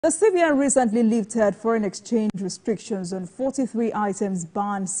The CBN recently lifted foreign exchange restrictions on 43 items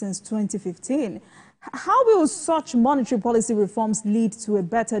banned since 2015. How will such monetary policy reforms lead to a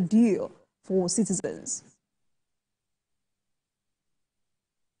better deal for citizens?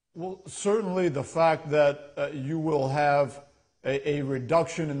 Well, certainly the fact that you will have a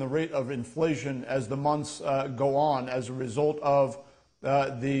reduction in the rate of inflation as the months go on as a result of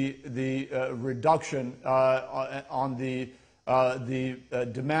the reduction on the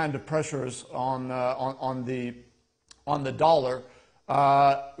demand pressures on the dollar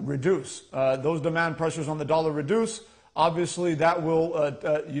reduce. Those demand pressures on the dollar reduce. Obviously, that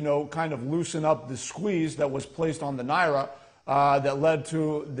will kind of loosen up the squeeze that was placed on the naira that led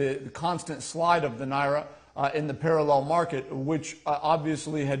to the constant slide of the naira in the parallel market, which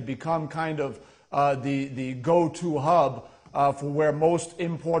obviously had become kind of the go-to hub for where most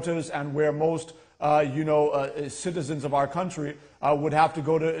importers and where most citizens of our country would have to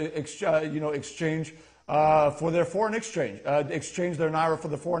go to exchange for their foreign exchange, exchange their naira for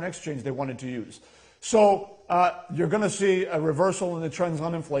the foreign exchange they wanted to use. So you're going to see a reversal in the trends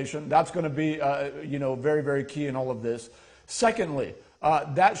on inflation. That's going to be very, very key in all of this. Secondly,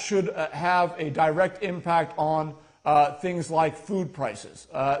 that should have a direct impact on things like food prices,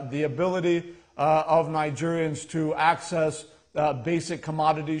 the ability of Nigerians to access basic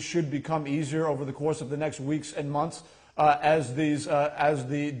commodities should become easier over the course of the next weeks and months as the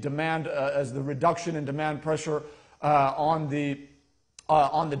reduction in demand pressure on the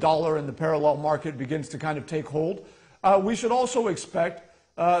dollar and the parallel market begins to kind of take hold. We should also expect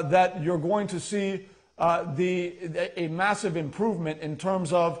that you're going to see a massive improvement in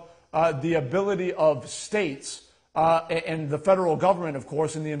terms of the ability of states and the federal government, of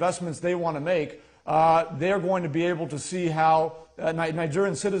course, in the investments they want to make. They're going to be able to see how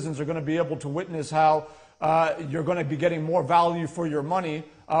Nigerian citizens are going to be able to witness how you're going to be getting more value for your money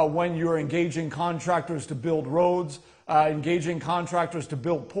when you're engaging contractors to build roads, engaging contractors to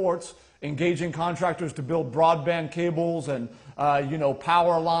build ports, engaging contractors to build broadband cables and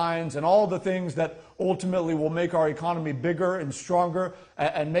power lines and all the things that ultimately will make our economy bigger and stronger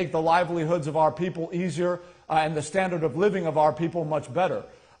and make the livelihoods of our people easier and the standard of living of our people much better.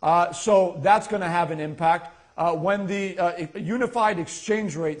 So that's going to have an impact. When the unified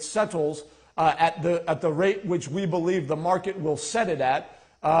exchange rate settles at the rate which we believe the market will set it at,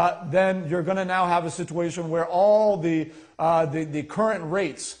 then you're going to now have a situation where all the current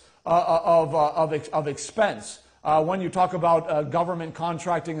rates of expense, when you talk about government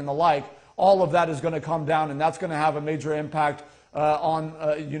contracting and the like, all of that is going to come down, and that's going to have a major impact on,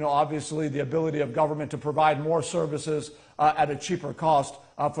 obviously the ability of government to provide more services at a cheaper cost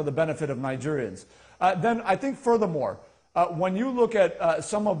for the benefit of Nigerians. Then I think furthermore, when you look at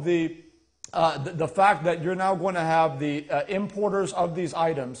some of the fact that you're now going to have the importers of these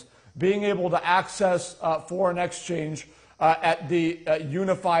items being able to access foreign exchange at the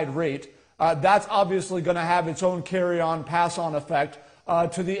unified rate, that's obviously going to have its own carry-on, pass-on effect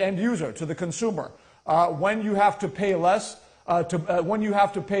to the end user, to the consumer. When you have to pay less,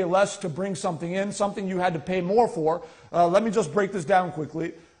 to bring something in, something you had to pay more for. Let me just break this down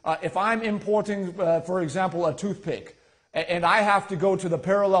quickly. If I'm importing, for example, a toothpick, and I have to go to the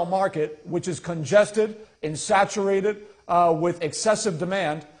parallel market, which is congested and saturated with excessive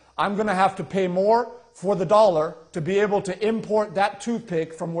demand, I'm going to have to pay more for the dollar to be able to import that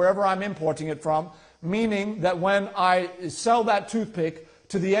toothpick from wherever I'm importing it from, meaning that when I sell that toothpick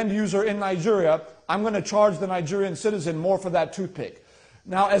to the end user in Nigeria, I'm going to charge the Nigerian citizen more for that toothpick.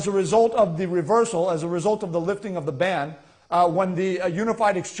 Now, as a result of the reversal, as a result of the lifting of the ban, when the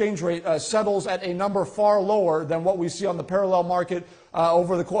unified exchange rate settles at a number far lower than what we see on the parallel market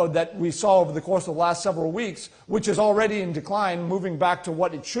that we saw over the course of the last several weeks, which is already in decline, moving back to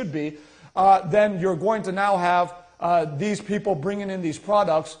what it should be, then you're going to now have these people bringing in these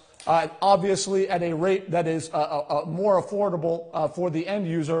products obviously at a rate that is more affordable for the end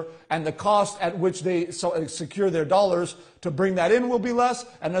user, and the cost at which they secure their dollars to bring that in will be less,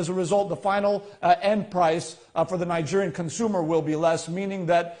 and as a result the final end price for the Nigerian consumer will be less, meaning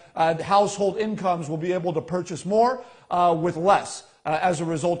that household incomes will be able to purchase more with less as a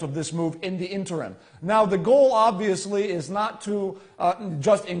result of this move in the interim. Now, the goal obviously is not to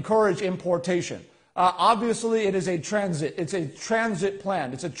just encourage importation. Obviously, it is a transit. It's a transit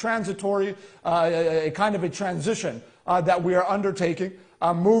plan. It's a transitory, a kind of a transition that we are undertaking,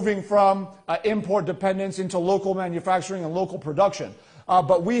 moving from import dependence into local manufacturing and local production.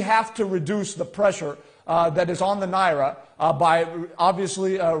 But we have to reduce the pressure that is on the Naira by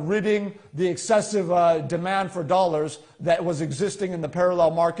obviously ridding the excessive demand for dollars that was existing in the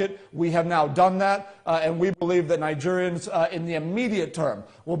parallel market. We have now done that, and we believe that Nigerians in the immediate term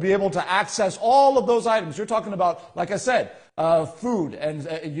will be able to access all of those items. You're talking about, like I said, food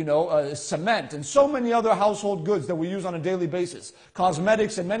and, cement and so many other household goods that we use on a daily basis,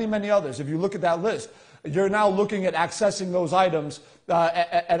 cosmetics and many, many others. If you look at that list, you're now looking at accessing those items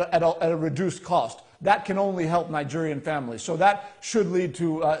at a reduced cost. That can only help Nigerian families. So that should lead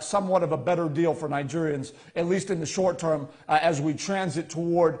to somewhat of a better deal for Nigerians, at least in the short term, as we transit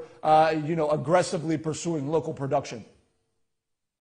toward, aggressively pursuing local production.